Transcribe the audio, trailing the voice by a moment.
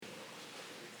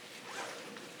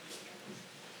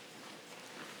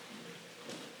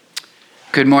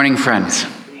Good morning, friends.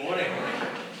 Good morning.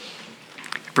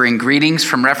 Bring greetings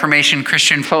from Reformation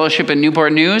Christian Fellowship in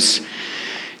Newport News.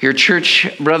 Your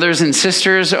church brothers and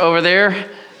sisters over there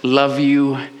love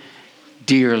you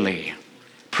dearly.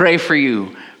 Pray for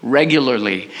you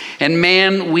regularly. And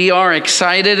man, we are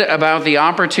excited about the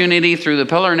opportunity through the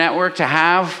Pillar Network to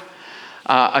have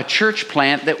a church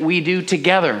plant that we do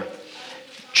together.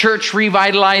 Church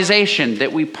revitalization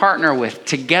that we partner with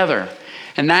together.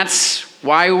 And that's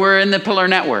why we're in the Pillar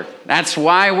Network. That's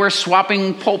why we're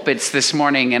swapping pulpits this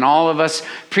morning, and all of us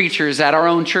preachers at our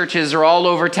own churches are all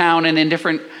over town and in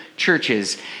different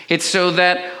churches. It's so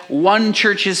that one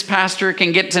church's pastor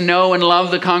can get to know and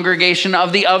love the congregation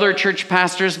of the other church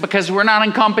pastors, because we're not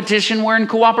in competition, we're in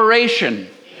cooperation.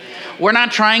 We're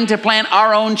not trying to plant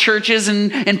our own churches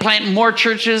and plant more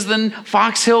churches than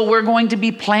Fox Hill. We're going to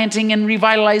be planting and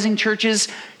revitalizing churches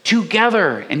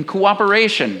together in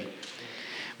cooperation.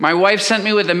 My wife sent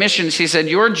me with a mission. She said,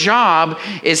 your job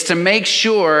is to make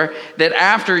sure that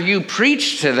after you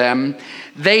preach to them,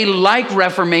 they like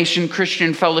Reformation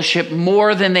Christian Fellowship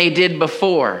more than they did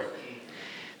before.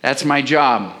 That's my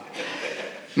job.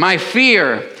 My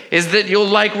fear is that you'll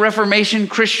like Reformation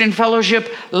Christian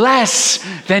Fellowship less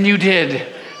than you did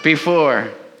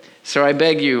before. So I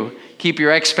beg you, keep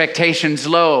your expectations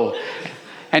low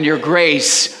and your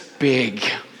grace big.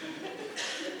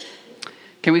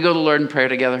 Can we go to the Lord in prayer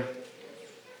together?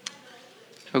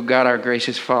 Oh God, our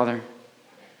gracious Father,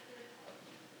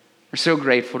 we're so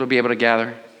grateful to be able to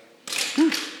gather.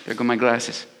 There go my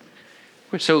glasses.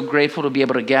 We're so grateful to be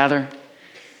able to gather,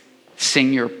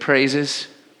 sing your praises,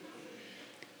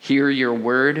 hear your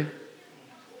word,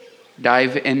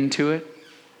 dive into it,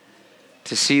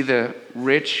 to see the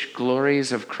rich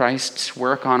glories of Christ's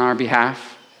work on our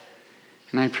behalf.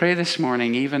 And I pray this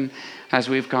morning, even as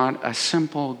we've got a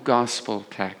simple gospel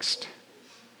text,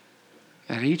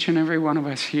 that each and every one of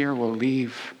us here will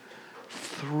leave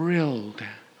thrilled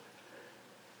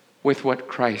with what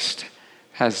Christ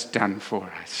has done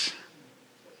for us.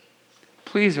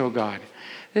 Please, oh God,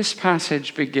 this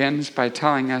passage begins by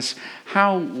telling us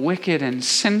how wicked and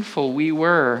sinful we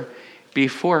were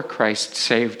before Christ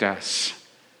saved us.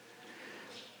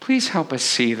 Please help us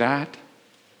see that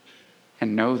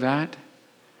and know that,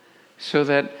 so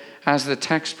that as the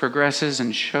text progresses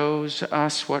and shows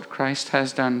us what Christ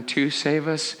has done to save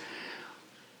us,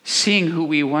 seeing who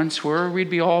we once were,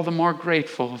 we'd be all the more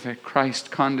grateful that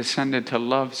Christ condescended to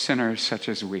love sinners such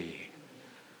as we.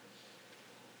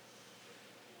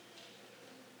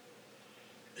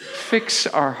 Fix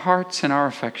our hearts and our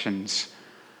affections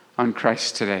on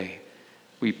Christ today,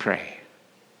 we pray.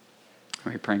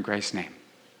 We pray in Christ's name.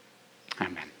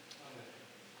 Amen.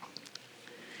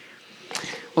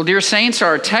 Well, dear saints,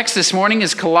 our text this morning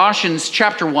is Colossians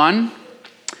chapter 1,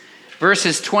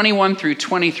 verses 21 through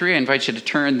 23. I invite you to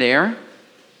turn there.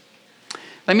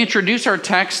 Let me introduce our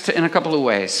text in a couple of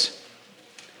ways.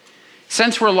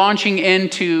 Since we're launching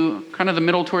into kind of the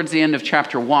middle towards the end of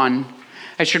chapter 1,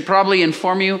 I should probably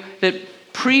inform you that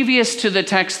previous to the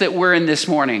text that we're in this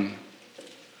morning,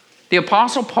 the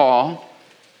Apostle Paul,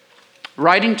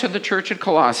 writing to the church at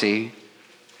Colossae,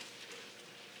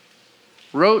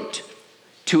 wrote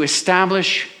to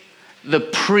establish the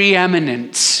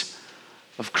preeminence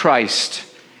of Christ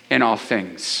in all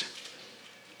things.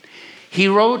 He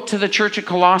wrote to the church at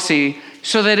Colossae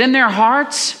so that in their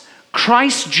hearts,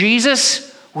 Christ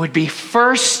Jesus would be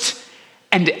first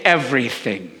and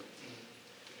everything.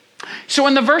 So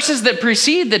in the verses that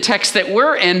precede the text that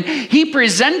we're in, he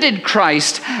presented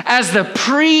Christ as the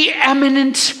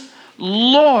preeminent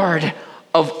Lord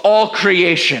of all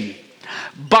creation,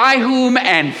 by whom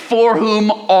and for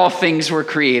whom all things were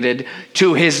created.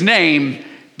 To his name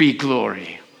be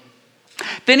glory.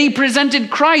 Then he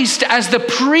presented Christ as the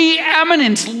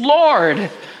preeminent Lord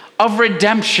of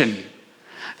redemption,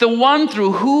 the one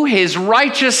through who his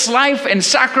righteous life and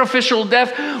sacrificial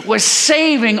death was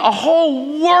saving a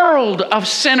whole world of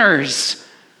sinners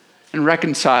and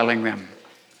reconciling them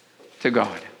to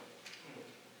God.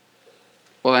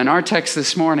 Well, in our text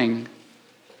this morning,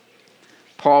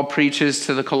 Paul preaches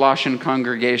to the Colossian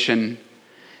congregation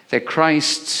that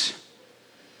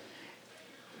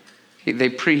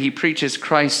he preaches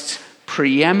Christ's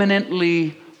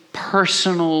preeminently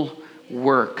personal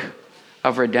work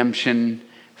of redemption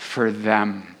for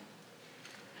them.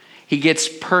 He gets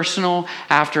personal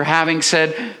after having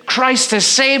said, Christ has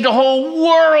saved a whole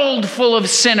world full of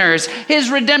sinners. His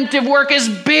redemptive work is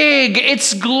big,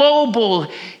 it's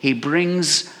global. He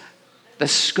brings the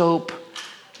scope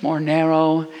more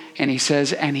narrow, and he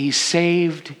says, and he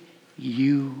saved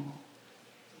you,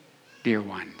 dear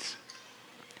ones.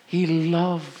 He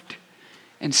loved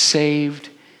and saved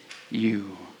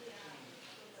you.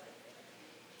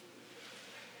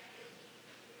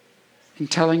 In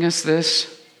telling us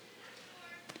this,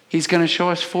 he's going to show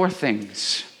us 4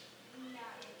 things.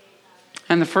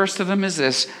 And the first of them is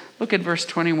this. Look at verse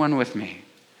 21 with me.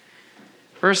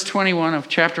 Verse 21 of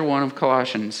chapter 1 of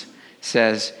Colossians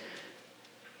says,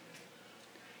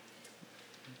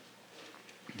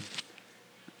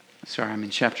 sorry, I'm in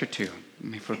chapter 2.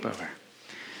 Let me flip over.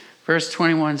 Verse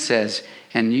 21 says,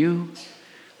 and you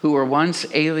who were once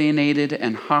alienated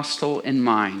and hostile in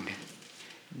mind,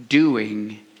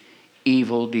 doing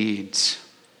evil deeds.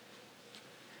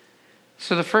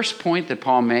 So the first point that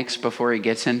Paul makes before he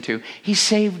gets into, he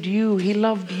saved you, he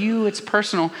loved you, it's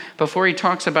personal. Before he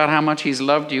talks about how much he's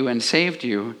loved you and saved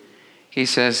you, he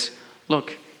says,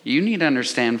 look, you need to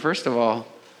understand, first of all,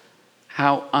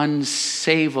 how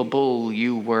unsavable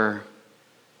you were.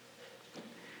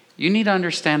 You need to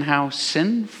understand how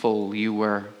sinful you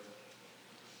were.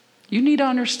 You need to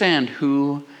understand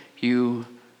who you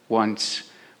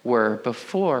once were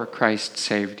before Christ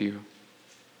saved you.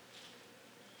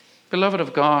 Beloved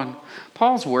of God,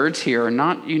 Paul's words here are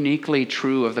not uniquely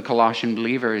true of the Colossian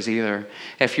believers either.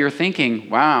 If you're thinking,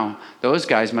 wow, those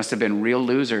guys must have been real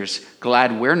losers,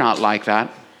 glad we're not like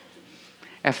that.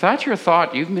 If that's your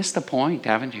thought, you've missed the point,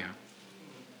 haven't you?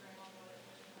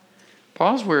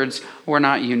 Paul's words were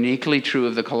not uniquely true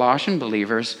of the Colossian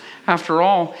believers. After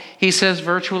all, he says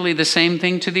virtually the same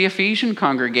thing to the Ephesian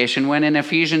congregation when in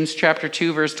Ephesians chapter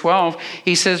 2, verse 12,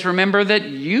 he says, remember that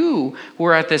you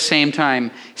were at the same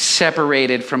time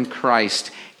separated from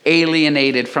Christ,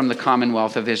 alienated from the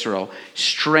commonwealth of Israel,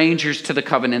 strangers to the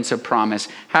covenants of promise,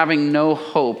 having no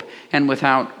hope and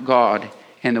without God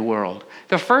in the world.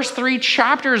 The first 3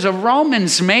 chapters of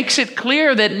Romans makes it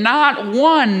clear that not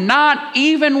one, not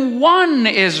even one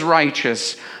is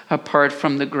righteous apart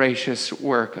from the gracious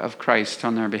work of Christ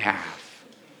on their behalf.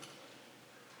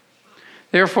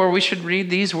 Therefore, we should read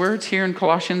these words here in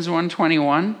Colossians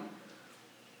 1:21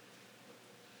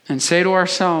 and say to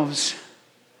ourselves,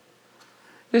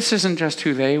 this isn't just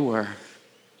who they were.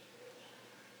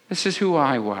 This is who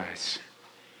I was.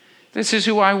 This is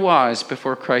who I was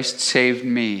before Christ saved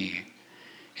me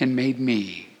and made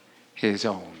me his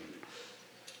own.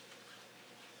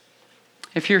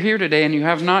 If you're here today and you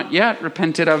have not yet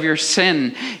repented of your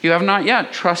sin, you have not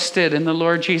yet trusted in the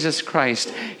Lord Jesus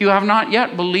Christ, you have not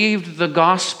yet believed the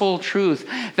gospel truth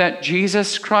that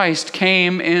Jesus Christ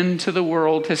came into the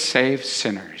world to save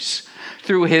sinners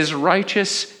through his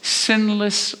righteous,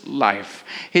 sinless life,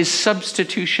 his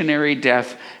substitutionary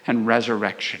death and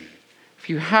resurrection. If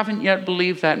you haven't yet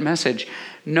believed that message,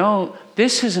 no,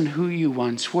 this isn't who you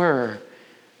once were.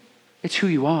 It's who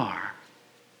you are.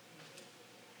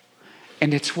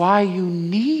 And it's why you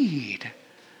need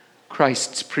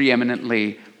Christ's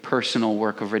preeminently personal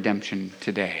work of redemption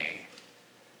today.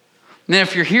 And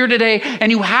if you're here today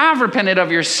and you have repented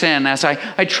of your sin, as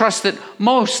I trust that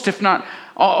most, if not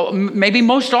all, maybe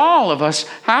most all of us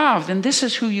have, then this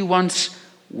is who you once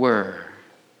were.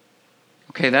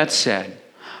 Okay, that said,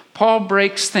 Paul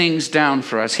breaks things down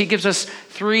for us. He gives us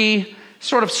 3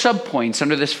 sort of subpoints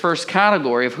under this first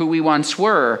category of who we once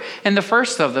were. And the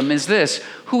first of them is this,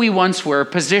 who we once were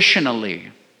positionally.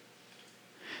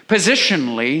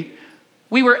 Positionally,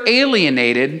 we were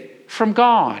alienated from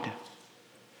God.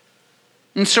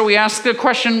 And so we ask the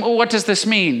question, well, what does this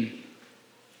mean?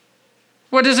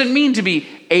 What does it mean to be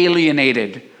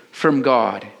alienated from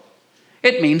God?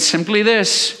 It means simply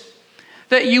this,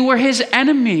 that you were his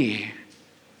enemy,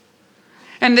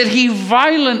 and that he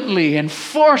violently and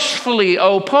forcefully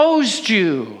opposed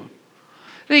you.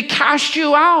 That he cast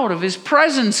you out of his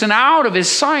presence and out of his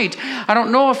sight. I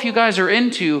don't know if you guys are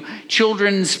into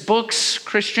children's books,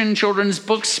 Christian children's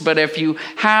books, but if you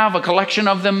have a collection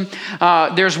of them,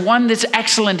 there's one that's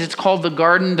excellent. It's called The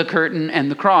Garden, the Curtain, and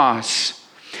the Cross.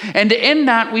 And in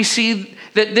that we see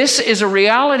that this is a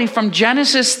reality from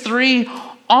Genesis 3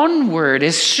 onward.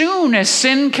 As soon as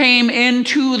sin came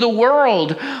into the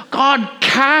world, God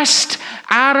cast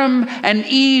Adam and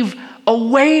Eve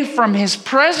away from his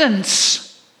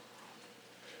presence.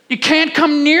 You can't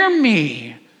come near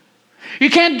me. You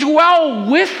can't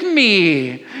dwell with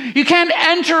me. You can't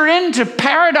enter into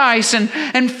paradise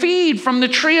and feed from the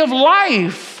tree of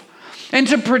life. And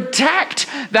to protect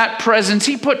that presence,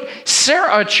 he put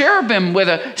a cherubim with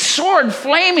a sword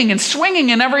flaming and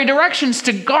swinging in every direction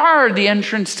to guard the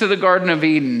entrance to the Garden of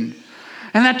Eden.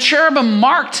 And that cherubim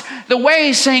marked the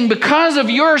way, saying, because of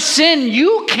your sin,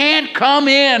 you can't come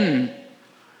in.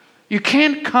 You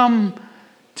can't come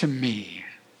to me.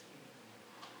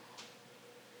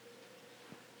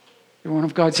 You're one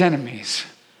of God's enemies.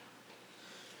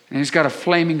 And he's got a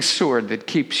flaming sword that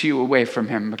keeps you away from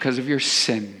him because of your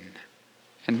sin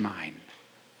and mine.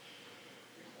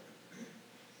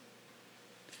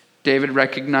 David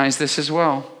recognized this as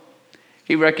well.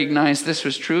 He recognized this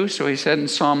was true, so he said in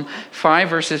Psalm 5,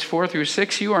 verses 4 through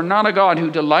 6, "You are not a God who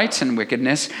delights in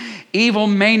wickedness. Evil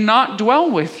may not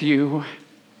dwell with you.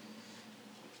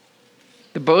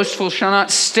 The boastful shall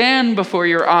not stand before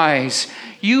your eyes.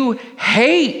 You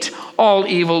hate all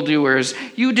evildoers.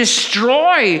 You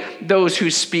destroy those who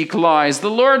speak lies. The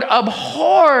Lord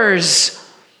abhors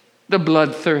the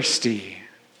bloodthirsty."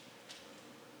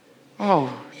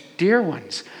 Oh, dear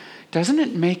ones, doesn't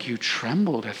it make you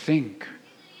tremble to think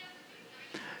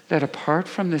that apart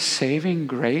from the saving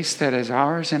grace that is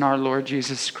ours in our Lord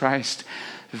Jesus Christ,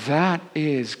 that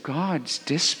is God's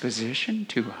disposition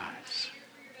to us?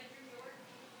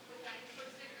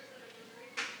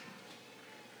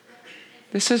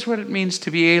 This is what it means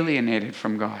to be alienated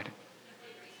from God.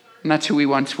 And that's who we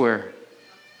once were.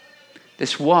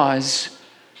 This was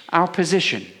our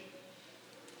position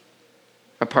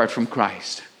apart from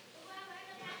Christ.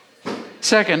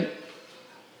 Second,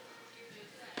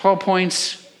 Paul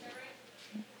points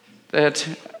that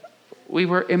we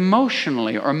were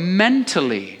emotionally or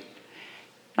mentally,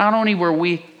 not only were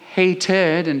we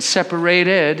hated and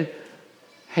separated,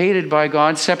 hated by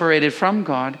God, separated from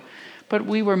God, but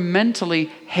we were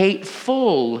mentally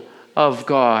hateful of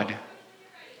God.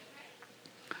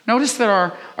 Notice that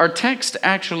our text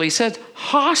actually says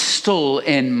hostile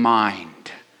in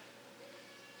mind.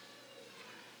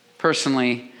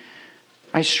 Personally,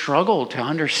 I struggle to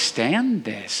understand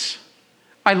this.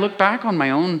 I look back on my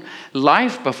own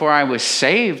life before I was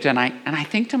saved, and I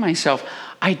think to myself,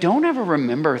 I don't ever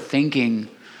remember thinking,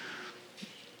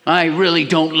 I really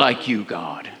don't like you,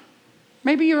 God.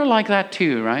 Maybe you're like that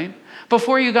too, right?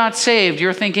 Before you got saved,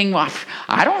 you're thinking, well,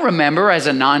 I don't remember as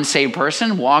a non-saved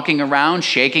person walking around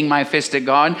shaking my fist at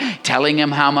God, telling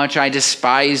him how much I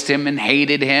despised him and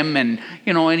hated him and,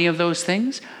 any of those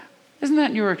things. Isn't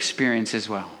that your experience as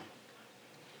well?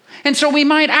 And so we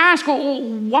might ask, well,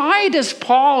 why does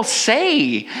Paul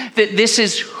say that this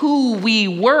is who we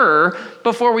were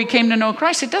before we came to know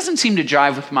Christ? It doesn't seem to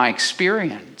jive with my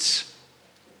experience.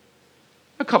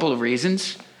 A couple of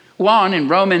reasons. One, in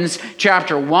Romans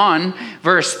chapter 1,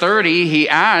 verse 30, he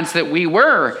adds that we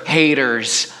were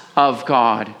haters of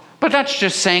God. But that's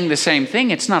just saying the same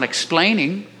thing. It's not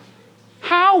explaining.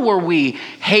 How were we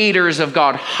haters of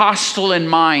God, hostile in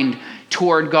mind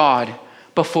toward God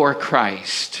before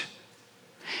Christ?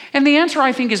 And the answer,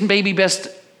 I think, is maybe best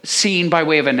seen by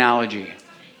way of analogy.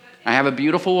 I have a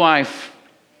beautiful wife.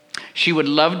 She would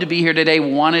love to be here today,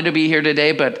 wanted to be here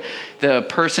today, but the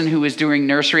person who was doing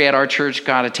nursery at our church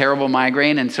got a terrible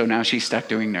migraine, and so now she's stuck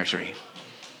doing nursery.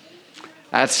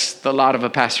 That's the lot of a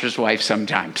pastor's wife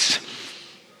sometimes.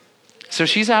 So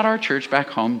she's at our church back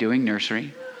home doing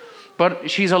nursery, but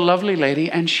she's a lovely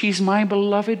lady, and she's my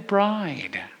beloved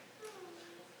bride.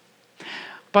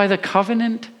 By the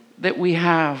covenant that we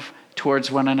have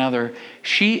towards one another,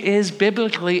 she is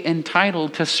biblically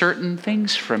entitled to certain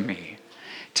things from me,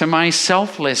 to my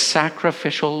selfless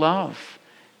sacrificial love,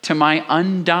 to my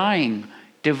undying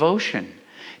devotion,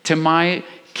 to my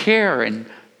care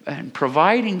and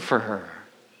providing for her,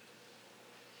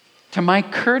 to my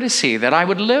courtesy that I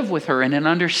would live with her in an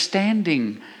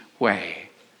understanding way,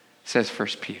 says 1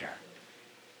 Peter.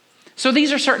 So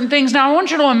these are certain things. Now I want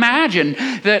you to imagine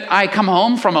that I come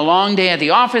home from a long day at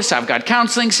the office. I've got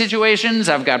counseling situations.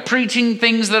 I've got preaching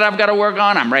things that I've got to work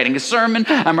on. I'm writing a sermon.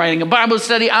 I'm writing a Bible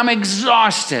study. I'm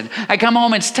exhausted. I come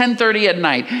home. It's 10:30 at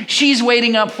night. She's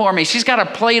waiting up for me. She's got a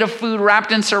plate of food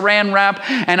wrapped in saran wrap.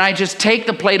 And I just take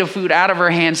the plate of food out of her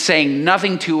hand, saying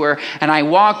nothing to her. And I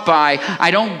walk by.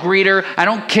 I don't greet her. I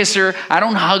don't kiss her. I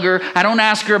don't hug her. I don't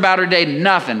ask her about her day.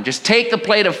 Nothing. Just take the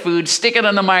plate of food, stick it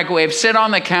in the microwave, sit on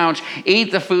the couch,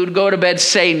 eat the food, go to bed,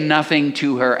 say nothing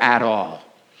to her at all.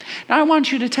 Now I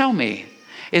want you to tell me,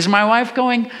 is my wife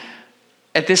going,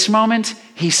 at this moment,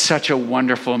 he's such a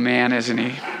wonderful man, isn't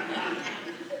he?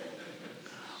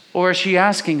 Or is she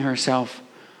asking herself,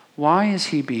 why is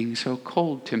he being so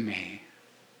cold to me?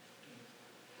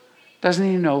 Doesn't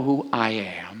he know who I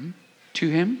am to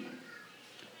him?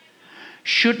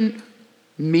 Shouldn't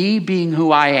me being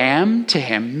who I am to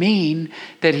him mean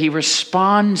that he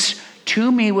responds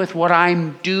to me with what I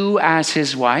do as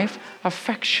his wife?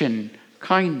 Affection,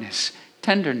 kindness,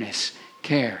 tenderness,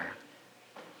 care.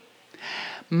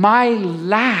 My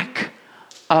lack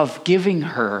of giving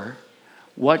her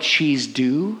what she's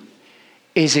due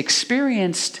is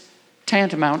experienced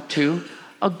tantamount to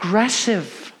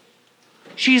aggressive.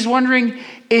 She's wondering,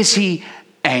 is he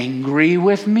angry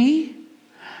with me?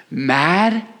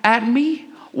 Mad at me?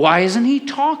 Why isn't he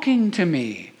talking to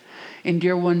me? And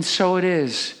dear ones, so it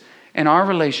is in our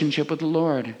relationship with the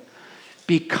Lord.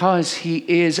 Because he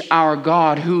is our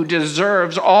God who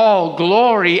deserves all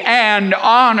glory and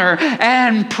honor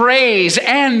and praise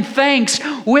and thanks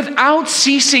without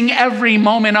ceasing every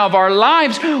moment of our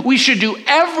lives. We should do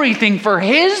everything for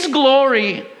his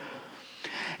glory.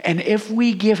 And if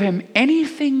we give him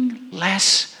anything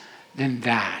less than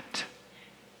that,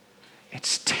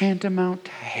 it's tantamount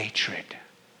to hatred,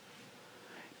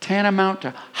 tantamount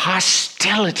to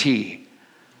hostility.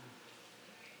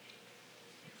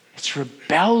 It's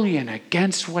rebellion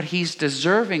against what he's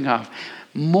deserving of,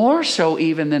 more so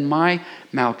even than my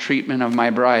maltreatment of my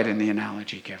bride in the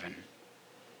analogy given.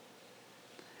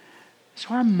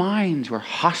 So our minds were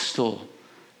hostile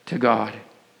to God.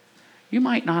 You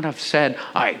might not have said,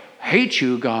 I hate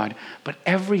you, God, but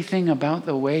everything about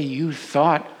the way you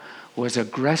thought was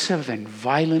aggressive and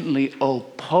violently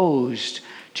opposed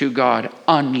to God,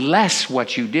 unless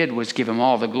what you did was give him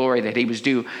all the glory that he was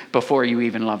due before you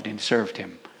even loved and served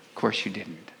him. Of course you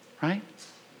didn't, right?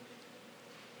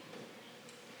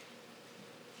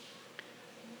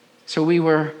 So we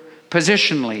were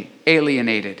positionally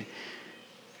alienated,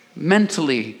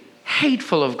 mentally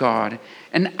hateful of God,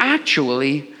 and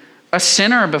actually a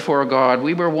sinner before God.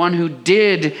 We were one who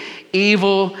did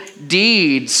evil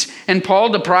deeds. And Paul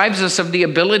deprives us of the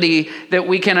ability that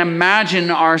we can imagine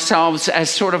ourselves as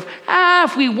sort of,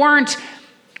 if we weren't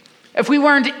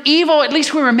evil, at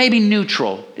least we were maybe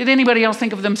neutral. Did anybody else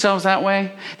think of themselves that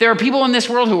way? There are people in this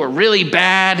world who are really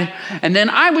bad, and then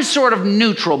I was sort of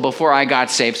neutral before I got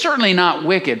saved. Certainly not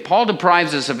wicked. Paul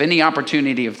deprives us of any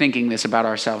opportunity of thinking this about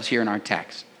ourselves here in our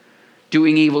text.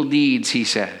 Doing evil deeds, he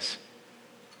says.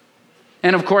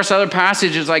 And of course, other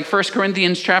passages like 1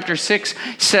 Corinthians chapter 6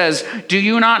 says, do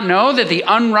you not know that the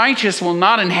unrighteous will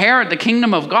not inherit the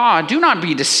kingdom of God? Do not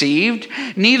be deceived.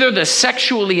 Neither the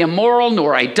sexually immoral,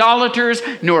 nor idolaters,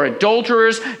 nor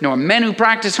adulterers, nor men who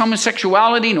practice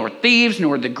homosexuality, nor thieves,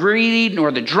 nor the greedy,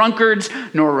 nor the drunkards,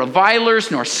 nor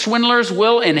revilers, nor swindlers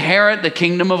will inherit the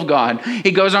kingdom of God. He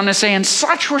goes on to say, and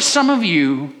such were some of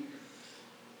you.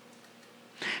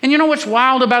 And you know what's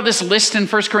wild about this list in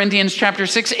 1 Corinthians chapter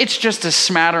 6? It's just a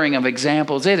smattering of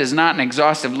examples. It is not an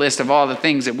exhaustive list of all the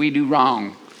things that we do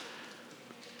wrong.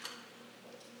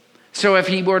 So if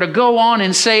he were to go on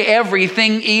and say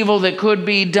everything evil that could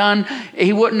be done,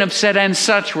 he wouldn't have said, and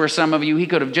such were some of you. He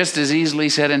could have just as easily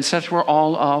said, and such were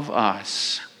all of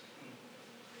us.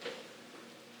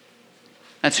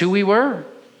 That's who we were.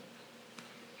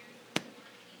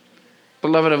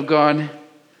 Beloved of God,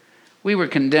 we were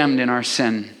condemned in our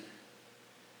sin.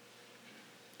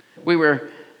 We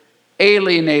were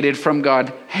alienated from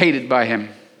God, hated by him.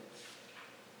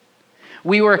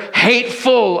 We were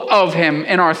hateful of him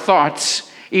in our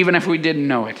thoughts, even if we didn't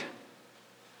know it.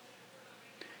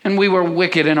 And we were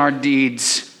wicked in our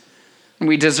deeds, and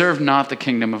we deserved not the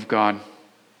kingdom of God.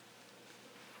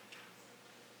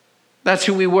 That's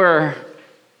who we were.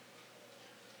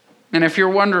 And if you're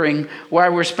wondering why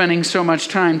we're spending so much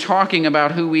time talking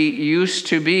about who we used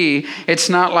to be, it's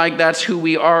not like that's who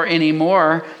we are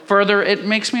anymore. Further, it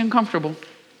makes me uncomfortable.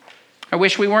 I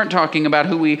wish we weren't talking about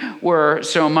who we were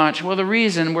so much. Well, the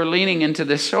reason we're leaning into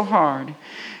this so hard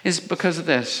is because of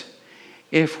this.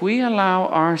 If we allow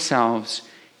ourselves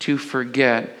to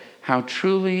forget how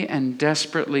truly and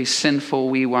desperately sinful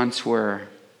we once were,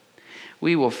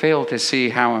 we will fail to see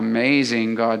how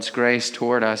amazing God's grace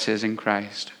toward us is in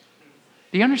Christ.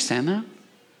 Do you understand that?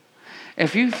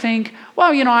 If you think,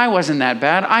 well, I wasn't that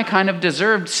bad, I kind of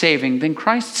deserved saving, then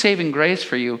Christ's saving grace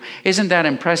for you isn't that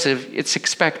impressive, it's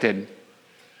expected.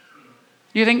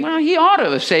 You think, well, he ought to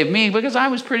have saved me because I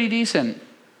was pretty decent.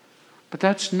 But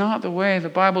that's not the way the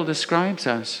Bible describes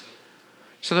us.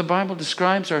 So the Bible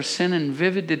describes our sin in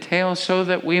vivid detail so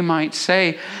that we might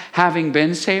say, having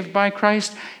been saved by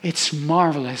Christ, it's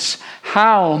marvelous.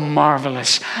 How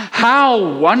marvelous.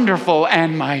 How wonderful,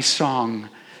 and my song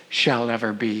shall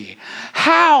ever be.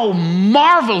 How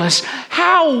marvelous,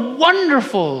 how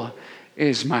wonderful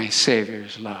is my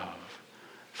Savior's love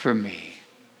for me.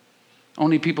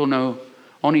 Only people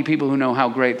who know how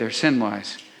great their sin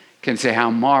was can say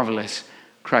how marvelous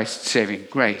Christ's saving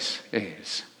grace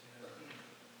is.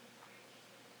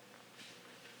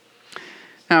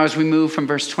 Now, as we move from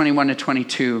verse 21 to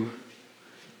 22,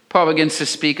 Paul begins to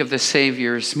speak of the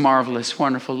Savior's marvelous,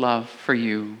 wonderful love for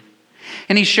you.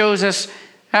 And he shows us,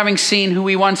 having seen who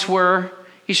we once were,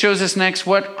 he shows us next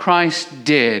what Christ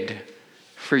did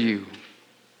for you.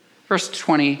 Verse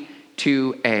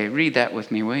 22a. Read that with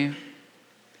me, will you?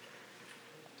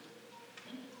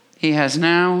 He has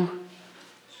now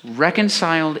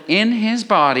reconciled in his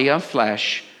body of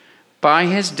flesh by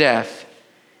his death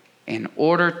in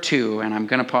order to, and I'm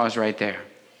going to pause right there.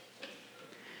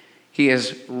 He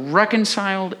is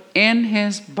reconciled in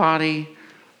his body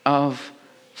of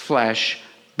flesh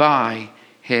by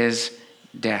his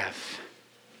death.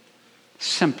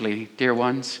 Simply, dear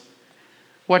ones,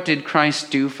 what did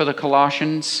Christ do for the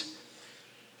Colossians?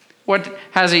 What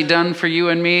has he done for you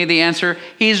and me? The answer,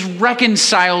 he's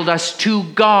reconciled us to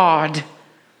God.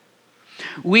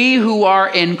 We who are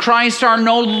in Christ are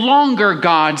no longer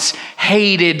God's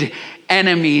hated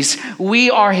enemies. We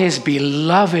are his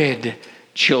beloved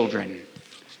children.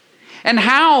 And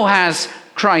how has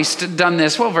Christ done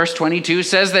this? Well, verse 22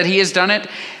 says that he has done it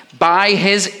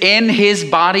in his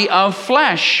body of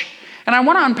flesh. And I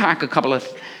want to unpack a couple of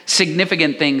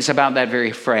significant things about that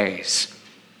very phrase.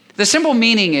 The simple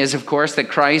meaning is, of course, that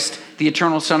Christ, the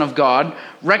eternal Son of God,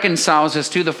 reconciles us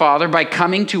to the Father by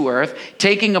coming to earth,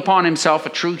 taking upon himself a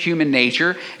true human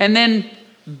nature, and then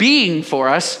being for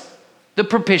us the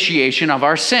propitiation of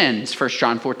our sins, 1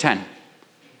 John 4:10.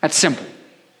 That's simple.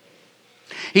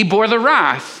 He bore the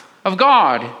wrath of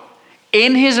God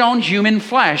in his own human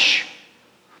flesh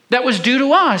that was due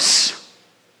to us,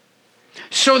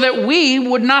 so that we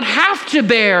would not have to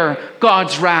bear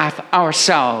God's wrath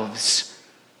ourselves.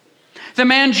 The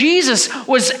man Jesus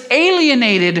was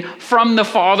alienated from the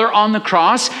Father on the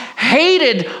cross,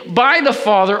 hated by the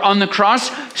Father on the cross,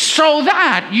 so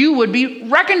that you would be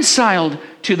reconciled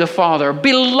to the Father,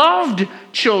 beloved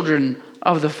children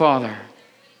of the Father.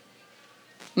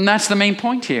 And that's the main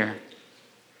point here.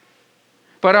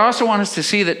 But I also want us to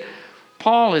see that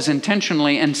Paul is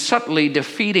intentionally and subtly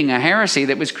defeating a heresy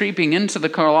that was creeping into the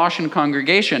Colossian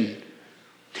congregation.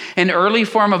 An early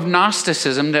form of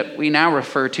Gnosticism that we now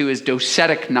refer to as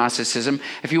docetic Gnosticism.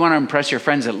 If you want to impress your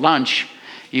friends at lunch,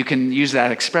 you can use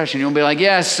that expression. You'll be like,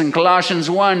 yes, in Colossians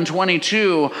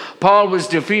 1:22, Paul was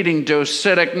defeating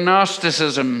docetic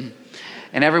Gnosticism.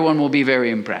 And everyone will be very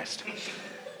impressed.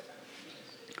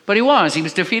 But he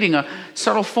was defeating a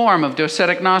subtle form of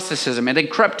docetic Gnosticism. It had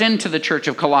crept into the church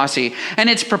of Colossae. And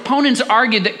its proponents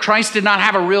argued that Christ did not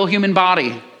have a real human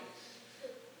body.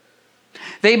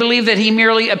 They believed that he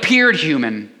merely appeared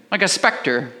human, like a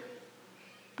specter.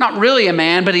 Not really a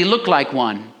man, but he looked like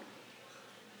one.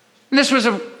 And this was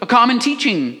a common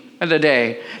teaching of the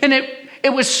day. And it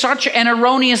was such an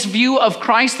erroneous view of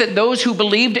Christ that those who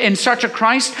believed in such a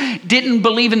Christ didn't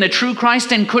believe in the true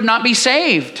Christ and could not be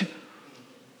saved.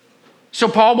 So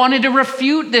Paul wanted to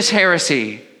refute this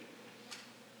heresy.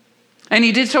 And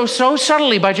he did so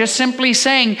subtly by just simply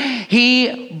saying,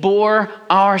 he bore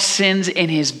our sins in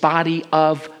his body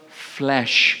of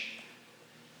flesh.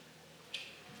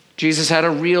 Jesus had a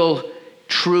real,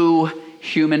 true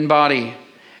human body.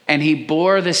 And he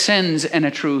bore the sins in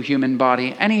a true human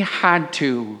body. And he had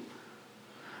to.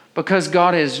 Because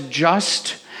God is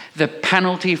just, the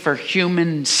penalty for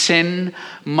human sin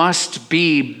must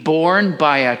be borne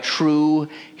by a true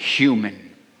human.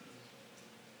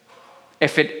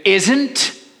 If it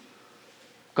isn't,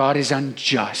 God is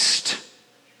unjust.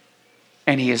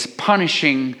 And he is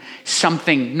punishing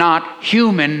something not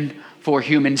human for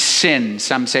human sin.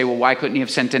 Some say, well, why couldn't he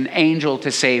have sent an angel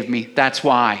to save me? That's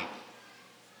why.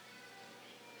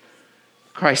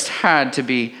 Christ had to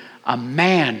be a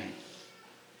man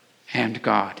and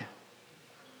God.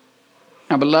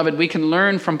 Now, beloved, we can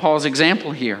learn from Paul's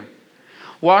example here.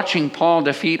 Watching Paul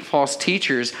defeat false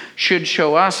teachers should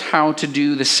show us how to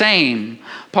do the same.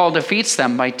 Paul defeats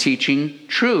them by teaching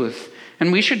truth,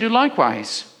 and we should do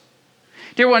likewise.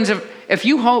 Dear ones, if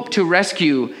you hope to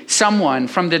rescue someone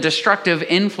from the destructive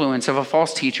influence of a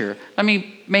false teacher, let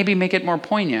me maybe make it more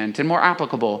poignant and more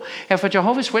applicable. If a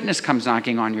Jehovah's Witness comes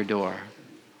knocking on your door,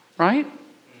 right?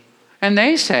 And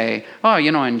they say, oh,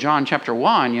 in John chapter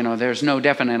 1, there's no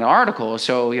definite article.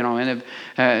 So,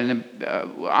 I'm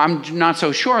not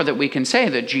so sure that we can say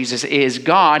that Jesus is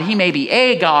God. He may be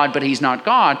a God, but he's not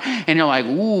God. And you're like,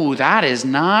 ooh, that is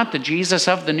not the Jesus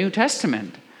of the New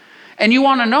Testament. And you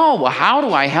want to know, well, how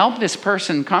do I help this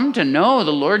person come to know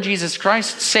the Lord Jesus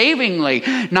Christ savingly,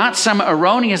 not some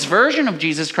erroneous version of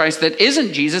Jesus Christ that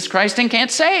isn't Jesus Christ and can't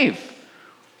save?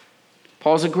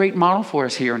 Paul's a great model for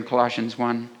us here in Colossians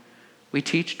 1. We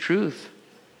teach truth.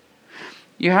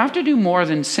 You have to do more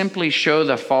than simply show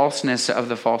the falseness of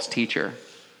the false teacher.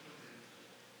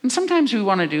 And sometimes we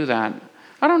want to do that.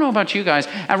 I don't know about you guys.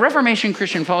 At Reformation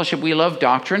Christian Fellowship, we love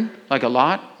doctrine, like a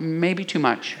lot, maybe too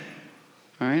much.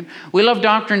 All right? We love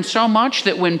doctrine so much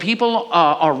that when people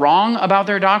are wrong about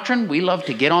their doctrine, we love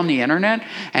to get on the internet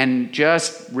and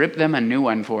just rip them a new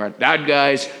one for it. That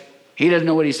guy's, he doesn't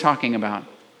know what he's talking about.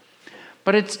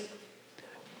 But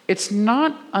it's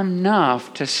not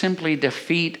enough to simply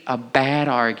defeat a bad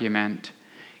argument.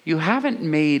 You haven't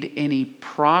made any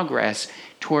progress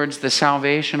towards the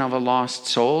salvation of a lost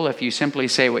soul if you simply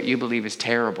say what you believe is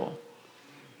terrible.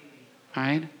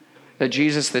 Right? The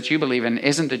Jesus that you believe in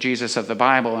isn't the Jesus of the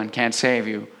Bible and can't save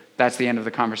you. That's the end of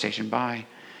the conversation. Bye.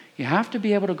 You have to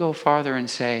be able to go farther and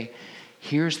say,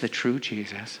 here's the true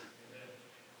Jesus.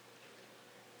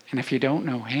 And if you don't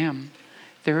know him,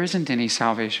 there isn't any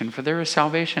salvation, for there is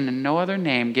salvation in no other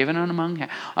name given among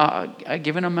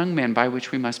men by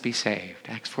which we must be saved.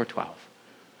 Acts 4:12.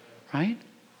 Right?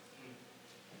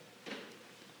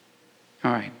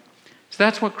 All right. So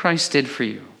that's what Christ did for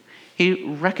you. He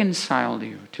reconciled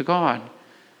you to God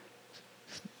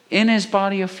in his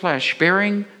body of flesh,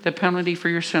 bearing the penalty for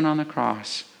your sin on the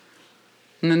cross.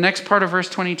 In the next part of verse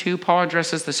 22, Paul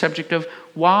addresses the subject of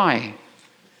why.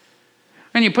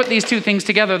 And you put these two things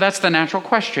together, that's the natural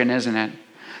question, isn't it?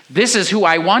 This is who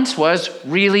I once was,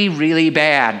 really, really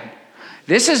bad.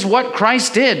 This is what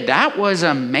Christ did. That was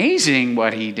amazing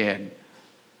what he did.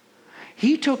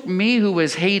 He took me who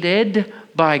was hated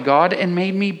by God and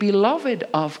made me beloved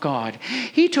of God.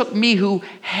 He took me who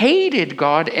hated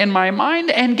God in my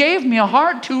mind and gave me a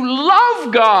heart to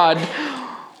love God.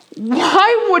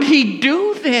 Why would he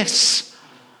do this?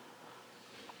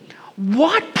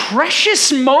 What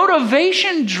precious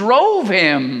motivation drove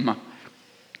him?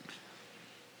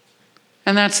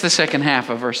 And that's the second half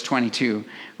of verse 22.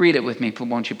 Read it with me,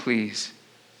 won't you please?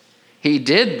 He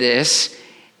did this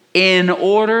in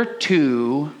order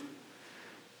to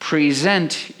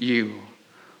present you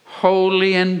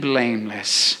holy and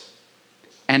blameless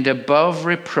and above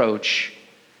reproach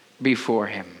before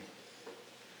him.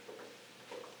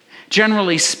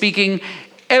 Generally speaking,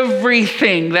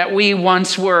 everything that we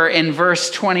once were in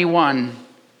verse 21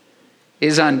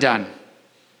 is undone.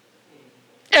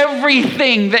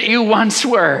 Everything that you once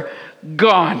were,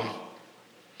 gone.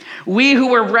 We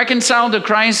who were reconciled to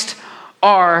Christ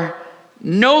are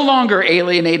no longer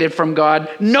alienated from God,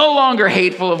 no longer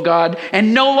hateful of God,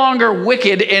 and no longer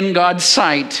wicked in God's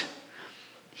sight.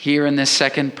 Here in this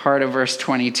second part of verse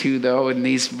 22, though, in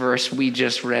these verse we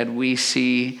just read, we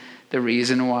see the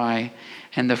reason why.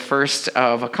 And the first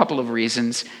of a couple of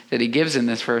reasons that he gives in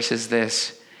this verse is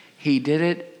this. He did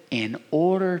it in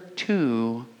order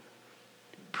to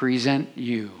present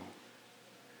you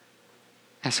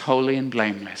as holy and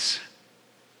blameless.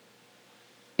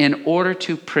 In order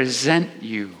to present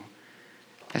you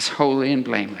as holy and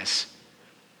blameless.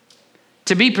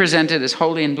 To be presented as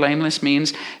holy and blameless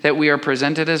means that we are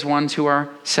presented as ones who are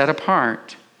set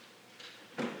apart,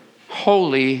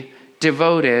 holy,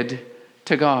 devoted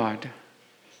to God.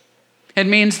 It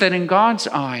means that in God's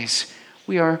eyes,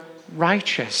 we are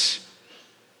righteous,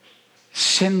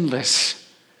 sinless,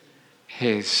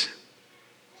 his.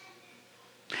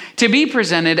 To be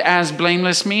presented as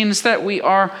blameless means that we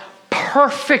are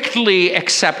perfectly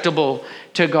acceptable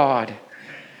to God.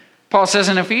 Paul says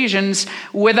in Ephesians,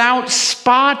 without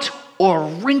spot or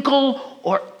wrinkle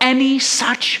or any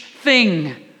such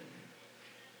thing.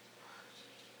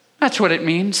 That's what it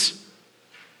means.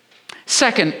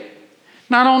 Second,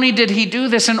 not only did he do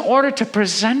this in order to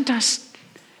present us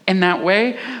in that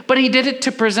way, but he did it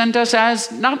to present us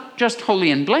as not just holy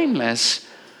and blameless,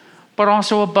 but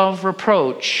also above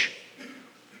reproach.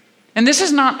 And this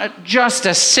is not just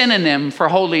a synonym for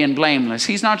holy and blameless.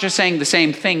 He's not just saying the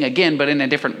same thing again, but in a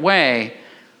different way.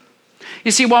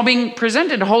 You see, while being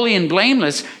presented holy and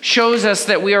blameless shows us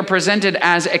that we are presented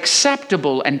as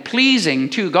acceptable and pleasing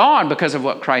to God because of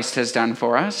what Christ has done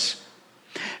for us,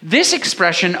 this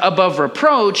expression above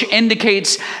reproach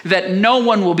indicates that no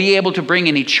one will be able to bring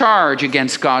any charge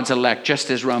against God's elect, just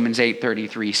as Romans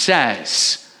 8:33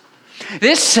 says.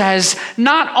 This says,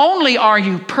 not only are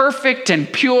you perfect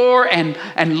and pure and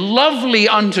lovely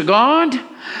unto God,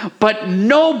 but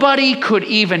nobody could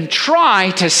even try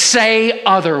to say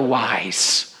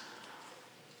otherwise.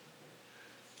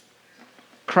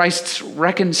 Christ's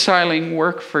reconciling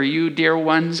work for you, dear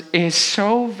ones, is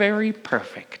so very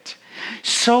perfect,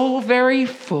 so very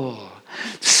full,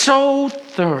 so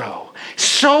thorough,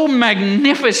 so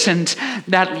magnificent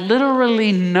that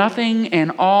literally nothing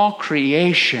in all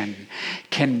creation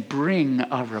can bring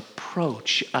a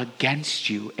reproach against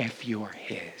you if you're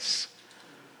his.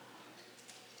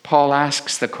 Paul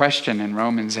asks the question in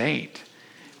Romans 8,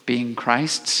 being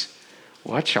Christ's,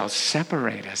 what shall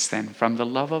separate us then from the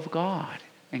love of God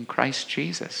in Christ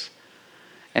Jesus?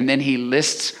 And then he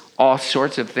lists all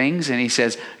sorts of things and he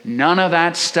says, none of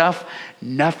that stuff,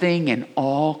 nothing in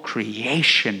all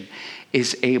creation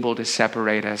is able to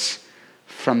separate us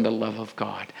from the love of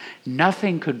God.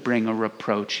 Nothing could bring a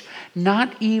reproach,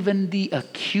 not even the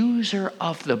accuser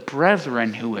of the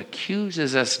brethren who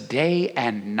accuses us day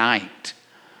and night.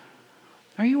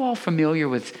 Are you all familiar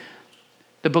with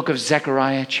the book of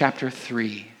Zechariah chapter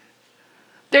 3?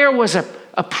 There was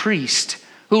a priest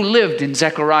who lived in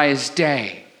Zechariah's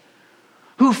day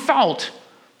who felt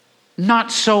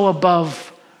not so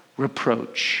above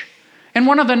reproach. And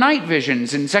one of the night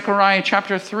visions in Zechariah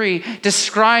chapter 3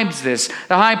 describes this.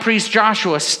 The high priest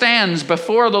Joshua stands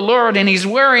before the Lord and he's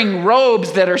wearing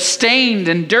robes that are stained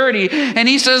and dirty. And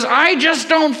he says, I just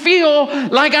don't feel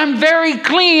like I'm very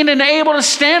clean and able to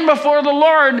stand before the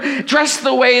Lord dressed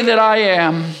the way that I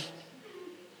am.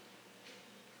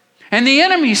 And the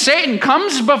enemy, Satan,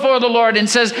 comes before the Lord and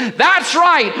says, that's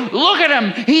right, look at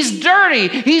him. He's dirty.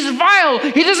 He's vile.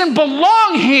 He doesn't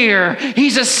belong here.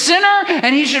 He's a sinner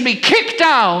and he should be kicked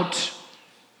out.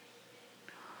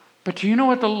 But do you know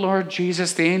what the Lord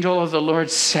Jesus, the angel of the Lord,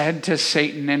 said to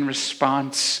Satan in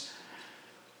response?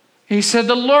 He said,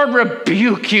 the Lord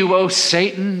rebuke you, O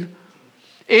Satan.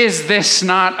 Is this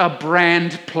not a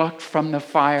brand plucked from the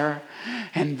fire?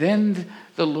 And then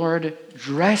the Lord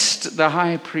dressed the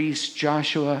high priest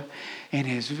Joshua in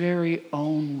his very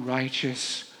own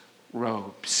righteous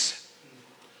robes.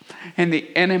 And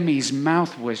the enemy's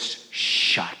mouth was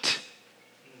shut.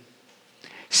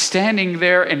 Standing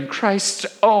there in Christ's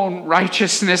own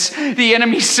righteousness, the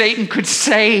enemy Satan could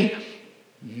say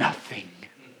nothing.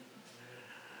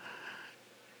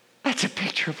 That's a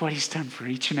picture of what he's done for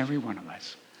each and every one of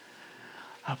us.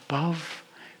 Above,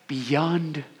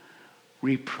 beyond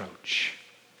reproach.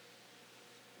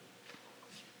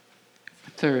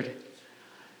 Third,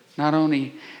 not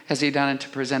only has he done it to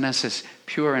present us as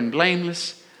pure and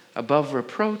blameless, above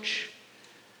reproach,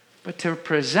 but to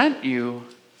present you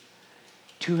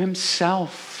to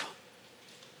himself.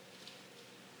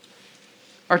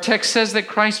 Our text says that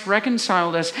Christ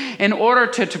reconciled us in order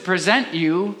to present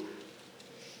you,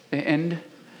 the end,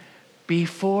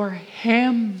 before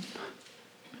him.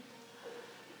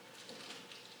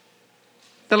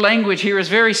 The language here is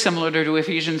very similar to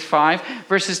Ephesians 5,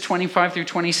 verses 25 through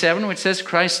 27, which says,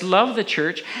 Christ loved the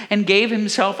church and gave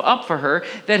himself up for her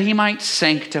that he might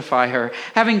sanctify her,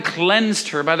 having cleansed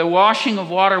her by the washing of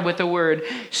water with the word,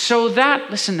 so that,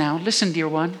 listen dear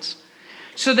ones,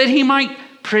 so that he might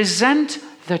present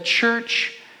the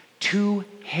church to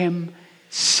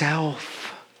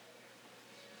himself.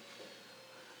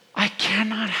 I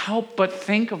cannot help but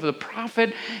think of the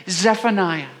prophet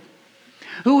Zephaniah,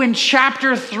 who in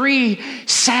chapter 3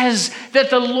 says that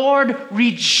the Lord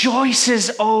rejoices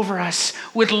over us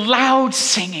with loud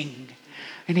singing,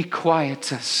 and he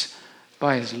quiets us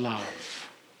by his love.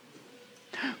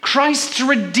 Christ's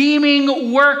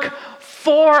redeeming work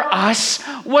for us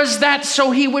was that so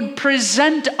he would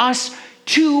present us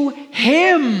to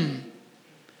him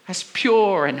as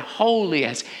pure and holy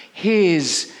as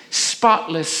his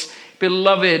spotless,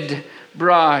 beloved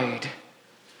bride.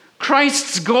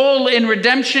 Christ's goal in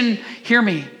redemption, hear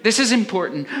me, this is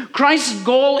important. Christ's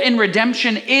goal in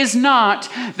redemption is not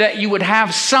that you would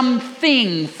have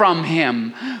something from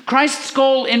him. Christ's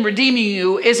goal in redeeming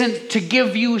you isn't to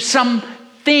give you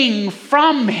something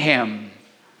from him.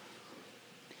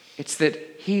 It's that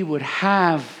he would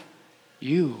have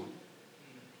you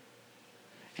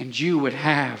and you would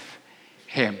have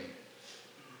him.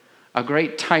 A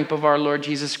great type of our Lord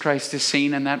Jesus Christ is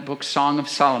seen in that book, Song of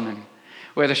Solomon,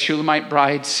 where the Shulamite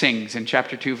bride sings in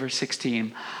chapter 2, verse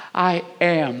 16, I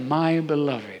am my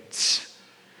beloved's,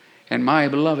 and my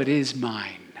beloved is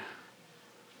mine.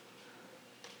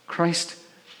 Christ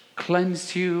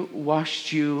cleansed you,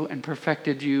 washed you, and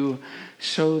perfected you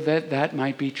so that that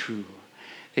might be true.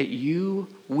 That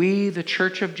we, the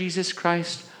church of Jesus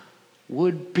Christ,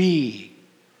 would be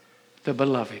the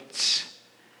beloved's,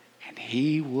 and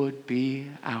he would be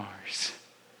ours.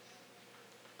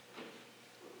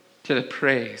 To the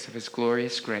praise of his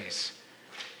glorious grace.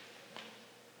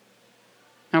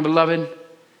 Now, beloved,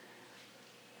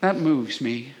 that moves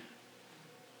me.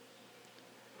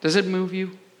 Does it move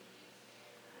you?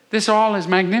 This all is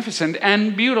magnificent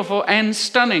and beautiful and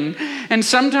stunning. And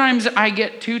sometimes I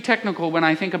get too technical when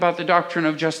I think about the doctrine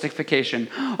of justification.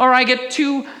 Or I get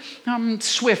too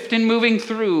swift in moving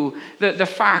through the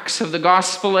facts of the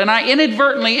gospel. And I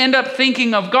inadvertently end up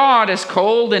thinking of God as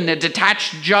cold and a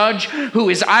detached judge who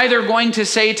is either going to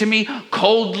say to me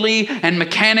coldly and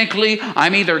mechanically,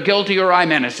 I'm either guilty or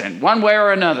I'm innocent. One way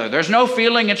or another. There's no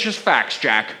feeling, it's just facts,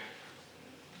 Jack.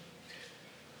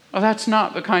 Well, that's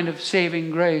not the kind of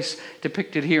saving grace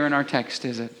depicted here in our text,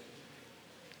 is it?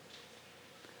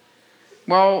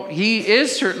 Well, he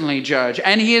is certainly judge,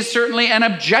 and he is certainly an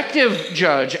objective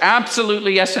judge.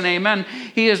 Absolutely, yes and amen.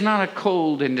 He is not a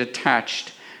cold and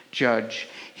detached judge.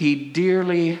 He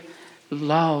dearly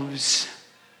loves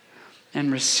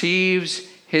and receives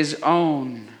his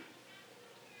own.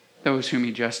 those whom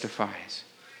he justifies.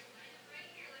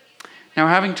 Now,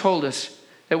 having told us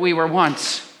that we were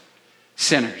once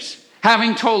sinners,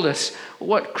 having told us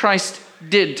what Christ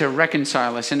did to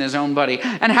reconcile us in his own body,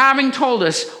 and having told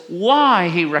us why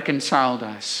he reconciled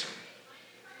us,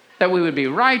 that we would be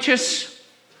righteous,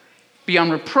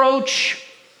 beyond reproach,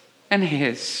 and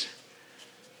his.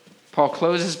 Paul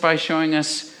closes by showing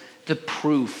us the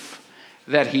proof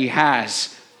that he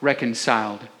has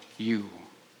reconciled you.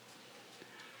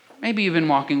 Maybe you've been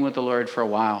walking with the Lord for a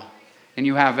while, and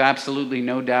you have absolutely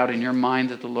no doubt in your mind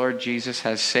that the Lord Jesus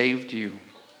has saved you.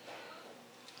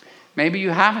 Maybe you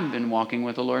haven't been walking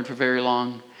with the Lord for very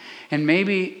long, and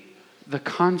maybe the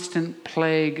constant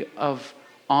plague of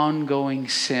ongoing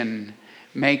sin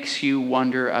makes you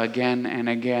wonder again and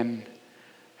again,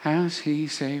 has he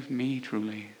saved me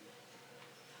truly?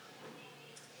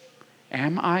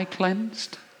 Am I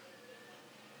cleansed?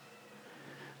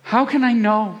 How can I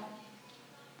know?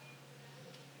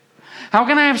 How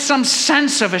can I have some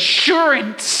sense of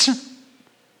assurance?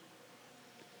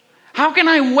 How can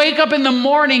I wake up in the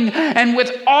morning and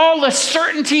with all the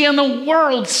certainty in the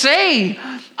world say,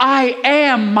 I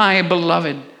am my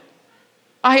beloved.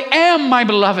 I am my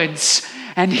beloved's,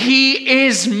 and he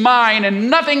is mine, and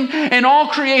nothing in all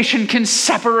creation can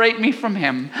separate me from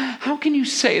him. How can you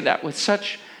say that with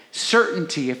such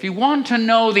certainty? If you want to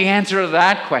know the answer to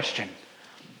that question,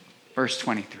 verse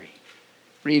 23,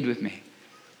 read with me.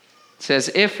 It says,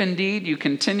 if indeed you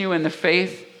continue in the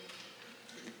faith,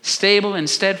 stable and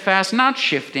steadfast, not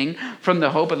shifting from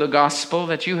the hope of the gospel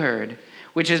that you heard,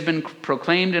 which has been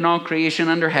proclaimed in all creation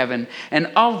under heaven, and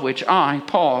of which I,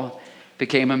 Paul,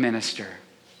 became a minister.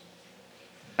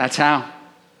 That's how.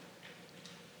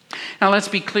 Now let's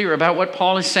be clear about what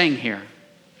Paul is saying here.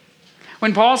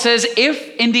 When Paul says,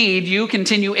 if indeed you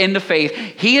continue in the faith,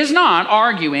 he is not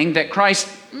arguing that Christ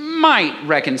might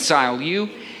reconcile you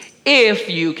if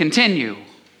you continue.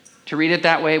 To read it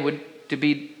that way would to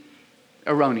be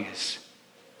erroneous.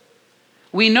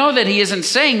 We know that he isn't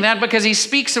saying that because he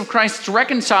speaks of Christ's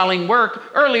reconciling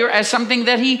work earlier as something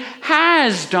that he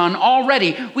has done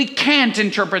already. We can't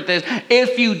interpret this,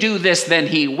 if you do this, then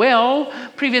he will.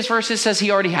 Previous verses says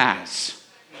he already has.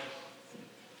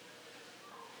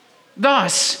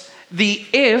 Thus, the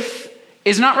if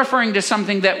is not referring to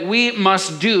something that we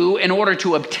must do in order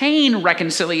to obtain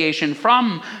reconciliation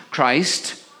from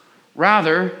Christ.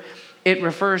 Rather, it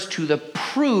refers to the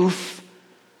proof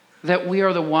that we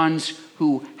are the ones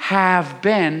who have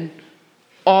been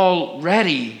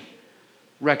already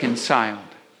reconciled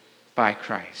by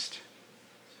Christ.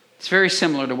 It's very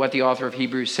similar to what the author of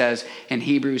Hebrews says in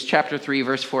Hebrews chapter 3,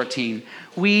 verse 14.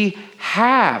 We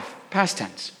have, past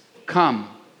tense, come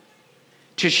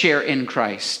to share in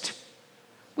Christ.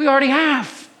 We already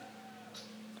have.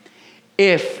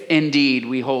 If indeed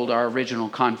we hold our original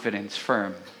confidence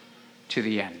firm to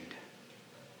the end.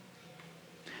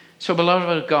 So,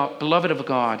 beloved of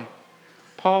God,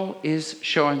 Paul is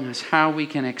showing us how we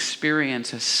can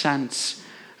experience a sense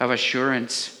of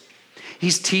assurance.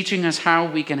 He's teaching us how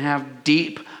we can have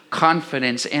deep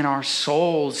confidence in our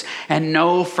souls and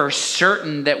know for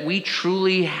certain that we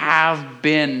truly have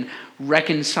been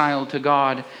reconciled to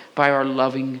God by our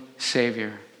loving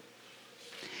Savior.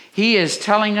 He is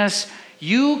telling us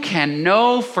you can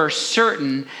know for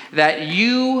certain that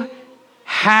you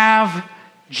have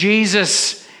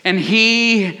Jesus and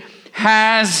he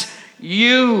has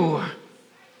you.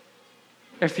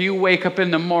 If you wake up in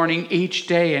the morning each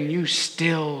day and you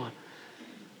still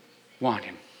want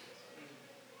him,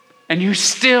 and you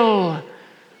still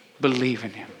believe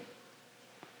in him,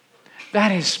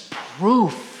 that is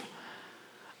proof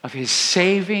of his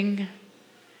saving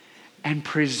and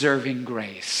preserving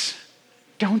grace.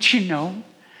 Don't you know?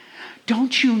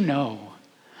 Don't you know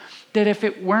that if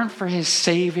it weren't for his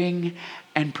saving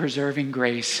and preserving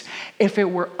grace, if it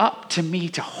were up to me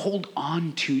to hold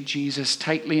on to Jesus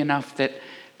tightly enough that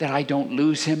I don't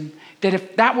lose him, that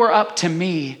if that were up to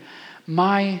me,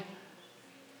 my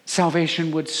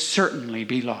salvation would certainly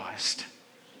be lost.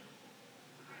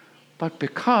 But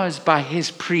because by his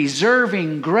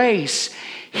preserving grace,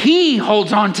 he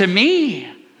holds on to me,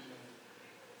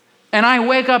 and I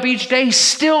wake up each day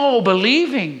still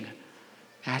believing,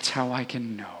 that's how I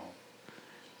can know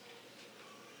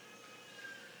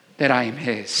that I am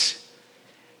his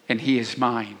and he is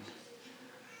mine,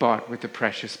 bought with the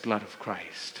precious blood of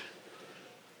Christ.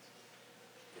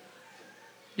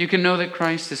 You can know that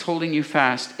Christ is holding you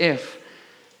fast if,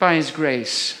 by his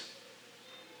grace,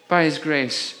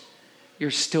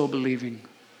 you're still believing.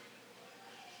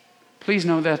 Please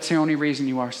know that's the only reason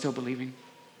you are still believing.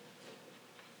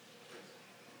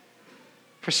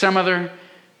 For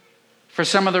For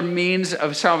some other means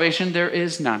of salvation, there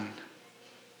is none.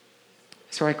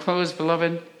 So I close,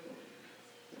 beloved,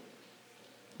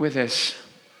 with this.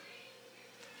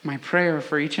 My prayer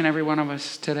for each and every one of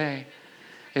us today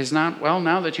is not, well,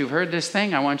 now that you've heard this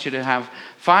thing, I want you to have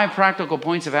 5 practical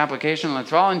points of application.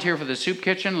 Let's volunteer for the soup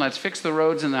kitchen. Let's fix the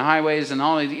roads and the highways and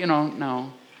all these,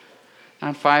 no.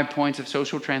 Not 5 points of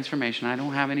social transformation. I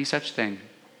don't have any such thing.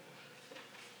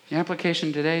 The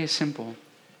application today is simple.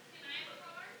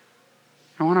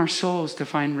 I want our souls to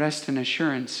find rest and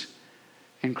assurance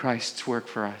in Christ's work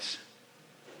for us.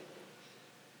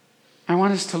 I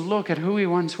want us to look at who we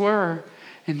once were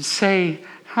and say,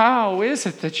 how is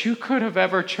it that you could have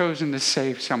ever chosen to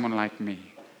save someone like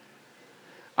me?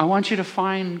 I want you to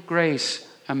find grace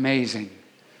amazing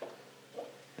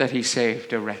that he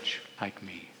saved a wretch like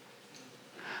me.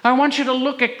 I want you to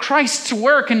look at Christ's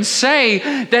work and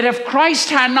say that if Christ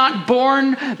had not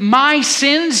borne my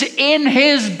sins in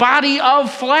his body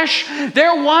of flesh,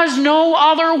 there was no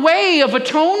other way of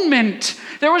atonement.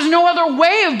 There was no other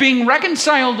way of being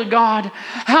reconciled to God.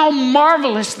 How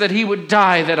marvelous that he would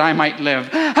die that I might live.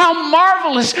 How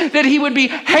marvelous that he would be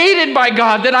hated by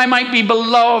God that I might be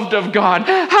beloved of God.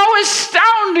 How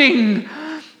astounding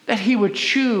that he would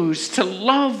choose to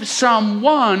love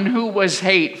someone who was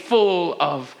hateful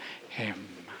of him.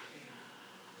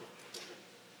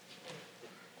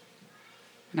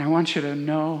 And I want you to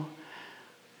know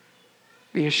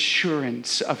the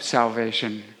assurance of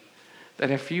salvation.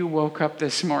 That if you woke up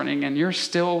this morning and you're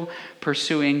still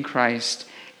pursuing Christ,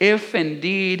 if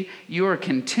indeed you are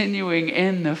continuing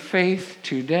in the faith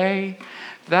today,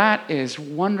 that is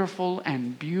wonderful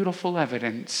and beautiful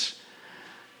evidence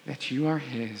that you are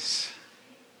his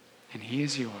and he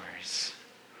is yours.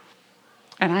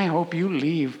 And I hope you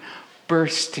leave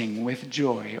bursting with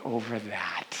joy over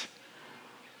that.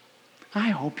 I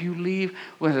hope you leave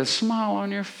with a smile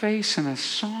on your face and a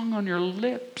song on your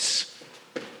lips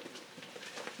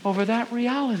over that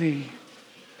reality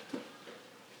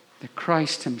that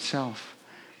Christ himself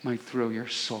might thrill your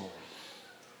soul.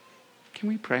 Can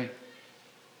we pray?